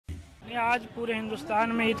आज पूरे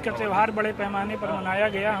हिंदुस्तान में ईद का त्यौहार बड़े पैमाने पर मनाया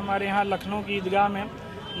गया। हमारे यहाँ लखनऊ की ईदगाह में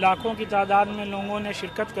लाखों की तादाद में लोगों ने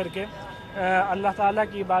शिरकत करके अल्लाह ताला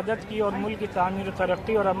की इबादत की और मुल्क की तामीर,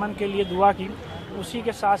 तरक्की और अमन के लिए दुआ की। उसी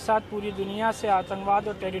के साथ साथ पूरी दुनिया से आतंकवाद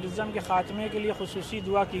और टेररिज्म के ख़ात्मे के लिए खुसूसी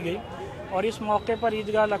दुआ की गई। और इस मौके पर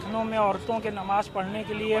ईदगाह लखनऊ में औरतों के नमाज़ पढ़ने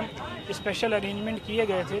के लिए स्पेशल अरेंजमेंट किए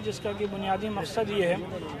गए थे, जिसका कि बुनियादी मकसद ये है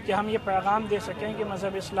कि हम ये पैगाम दे सकें कि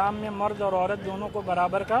मज़हब इस्लाम में मर्द और औरत दोनों को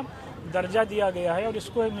बराबर का दर्जा दिया गया है। और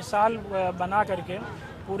इसको एक मिसाल बना करके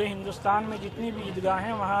पूरे हिंदुस्तान में जितनी भी ईदगाह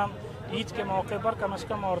हैं वहाँ ईद के मौके पर कम से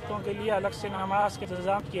कम औरतों के लिए अलग से नमाज का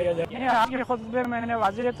इंतज़ाम किया जाए। आपके खुतबे में मैंने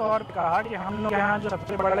वाज़ेह तौर पर कहा कि हम लोग यहाँ जो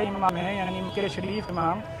सबसे बड़े इमाम हैं यानी इनके शरीफ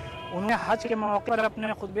इमाम, उन्होंने हज के मौके पर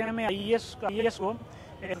अपने खुतबे में IS को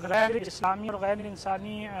एक गैर इस्लामी और गैर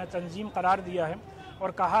इंसानी तंजीम करार दिया है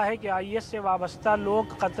और कहा है कि IS से वाबस्ता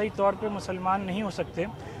लोग कतई तौर पे मुसलमान नहीं हो सकते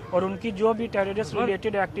और उनकी जो भी टेररिस्ट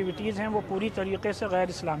रिलेटेड एक्टिविटीज़ हैं वो पूरी तरीके से गैर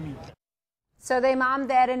इस्लामी। So the Imam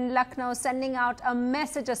there in Lucknow sending out a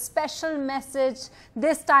message, a special message,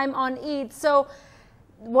 this time on Eid. So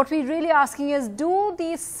what we're really asking is, do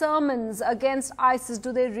these sermons against ISIS,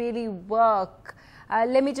 do they really work?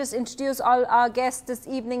 Let me just introduce all our guests this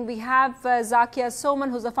evening. We have Zakir Naik,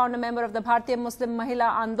 who's the founder member of the Bharatiya Muslim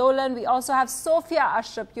Mahila Andolan. We also have Sophia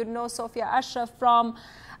Ashraf. You know Sophia Ashraf from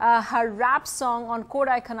her rap song on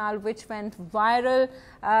Kodai Canal, which went viral.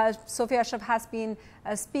 Sophia Ashraf has been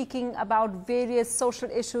speaking about various social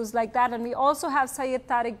issues like that. And we also have Sayyid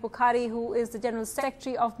Tariq Bukhari, who is the General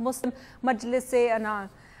Secretary of Muslim Majlis-e-Anan.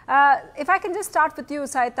 If I can just start with you,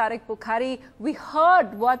 Sayyid Tariq Bukhari, we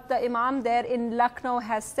heard what the Imam there in Lucknow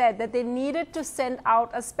has said, that they needed to send out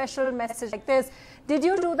a special message like this. Did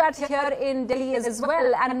you do that here in Delhi as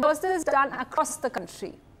well? And was this done across the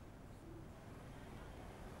country?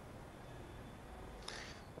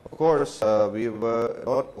 Of course, we were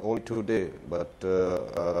not only today, but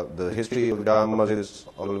the history of Jama Masjid is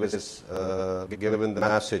always given the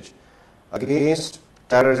message against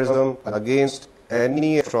terrorism, against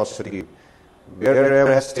any atrocity,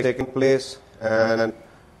 wherever has taken place, and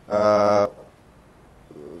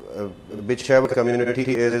whichever community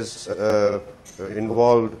is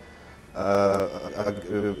involved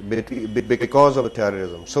because of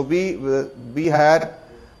terrorism. So we had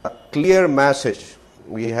a clear message.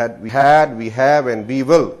 We have, and we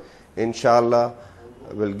will, inshallah,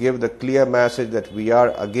 will give the clear message that we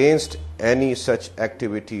are against any such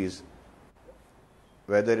activities,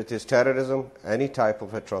 whether it is terrorism, any type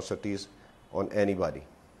of atrocities on anybody.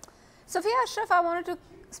 Sophia Ashraf, I wanted to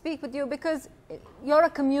speak with you because you're a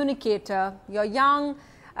communicator, you're young,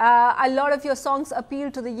 a lot of your songs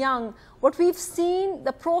appeal to the young. What we've seen,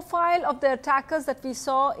 the profile of the attackers that we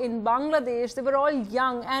saw in Bangladesh, they were all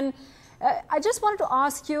young. And I just wanted to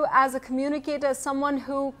ask you, as a communicator, as someone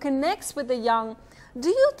who connects with the young, do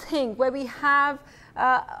you think where we have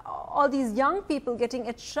all these young people getting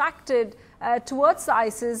attracted towards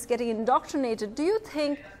ISIS, getting indoctrinated, do you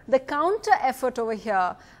think the counter effort over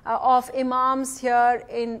here of imams here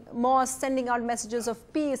in mosques sending out messages of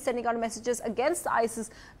peace, sending out messages against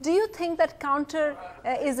ISIS, do you think that counter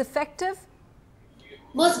is effective?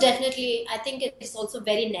 Most definitely. I think it's also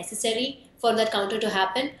very necessary for that counter to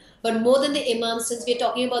happen. But more than the imams, since we're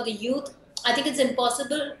talking about the youth, I think it's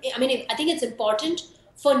impossible. I mean, I think it's important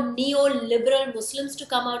for neoliberal Muslims to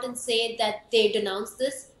come out and say that they denounce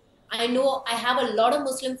this. I know I have a lot of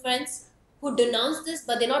Muslim friends who denounce this,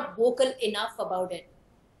 but they're not vocal enough about it.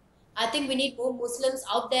 I think we need more Muslims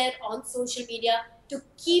out there on social media to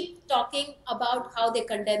keep talking about how they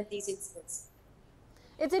condemn these incidents.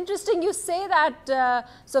 It's interesting you say that,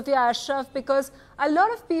 Sophia Ashraf, because a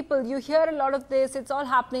lot of people, you hear a lot of this, it's all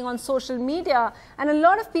happening on social media, and a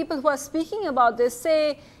lot of people who are speaking about this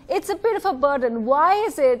say it's a bit of a burden. Why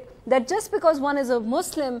is it that just because one is a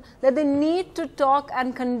Muslim, that they need to talk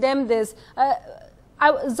and condemn this?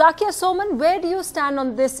 Zakir Naik, where do you stand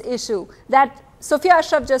on this issue? That Sophia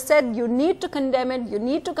Ashraf just said you need to condemn it, you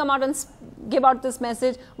need to come out and give out this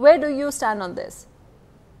message. Where do you stand on this?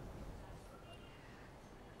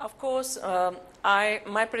 Of course,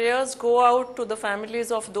 my prayers go out to the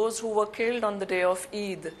families of those who were killed on the day of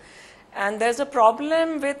Eid. And there's a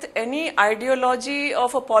problem with any ideology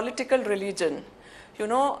of a political religion. You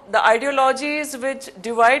know, the ideologies which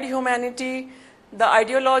divide humanity, the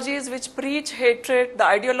ideologies which preach hatred, the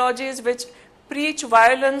ideologies which preach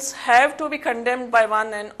violence have to be condemned by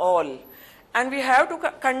one and all. And we have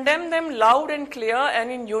to condemn them loud and clear and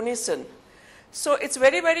in unison. So it's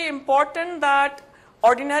very, very important that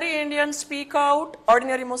ordinary Indians speak out,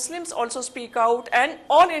 ordinary Muslims also speak out, and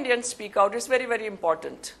all Indians speak out. It's very, very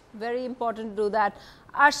important. Very important to do that.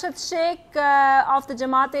 Arshad Sheikh of the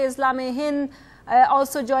Jamaat-e-Islami Hind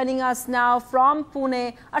also joining us now from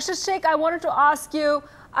Pune. Arshad Sheikh, I wanted to ask you,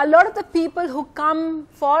 a lot of the people who come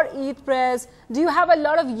for Eid prayers, do you have a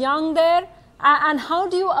lot of young there? And how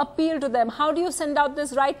do you appeal to them? How do you send out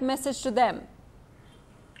this right message to them?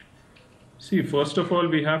 See, first of all,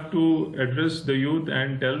 we have to address the youth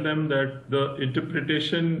and tell them that the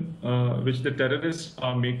interpretation which the terrorists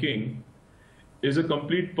are making is a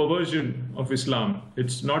complete perversion of Islam.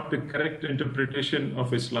 It's not the correct interpretation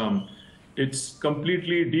of Islam. It's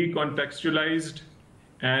completely decontextualized,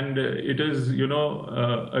 and it is,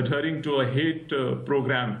 adhering to a hate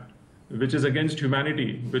program which is against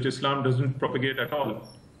humanity, which Islam doesn't propagate at all.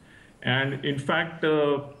 And in fact,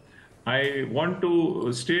 I want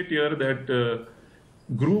to state here that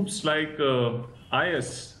groups like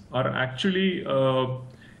IS are actually,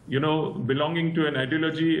 belonging to an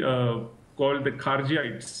ideology called the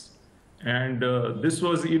Kharjiites. And this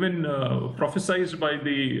was even prophesied by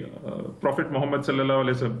the Prophet Muhammad sallallahu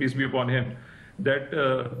alaihi wasallam, peace be upon him, that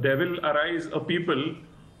there will arise a people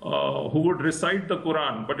who would recite the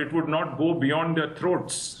Quran, but it would not go beyond their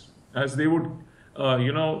throats, as they would,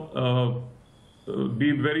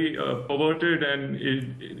 be very perverted,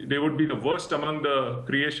 and they would be the worst among the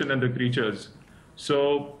creation and the creatures.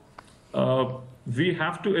 So we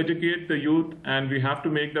have to educate the youth, and we have to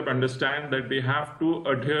make them understand that they have to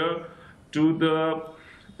adhere to the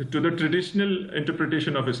traditional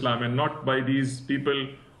interpretation of Islam, and not by these people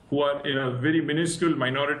who are in a very minuscule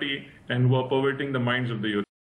minority and who are perverting the minds of the youth.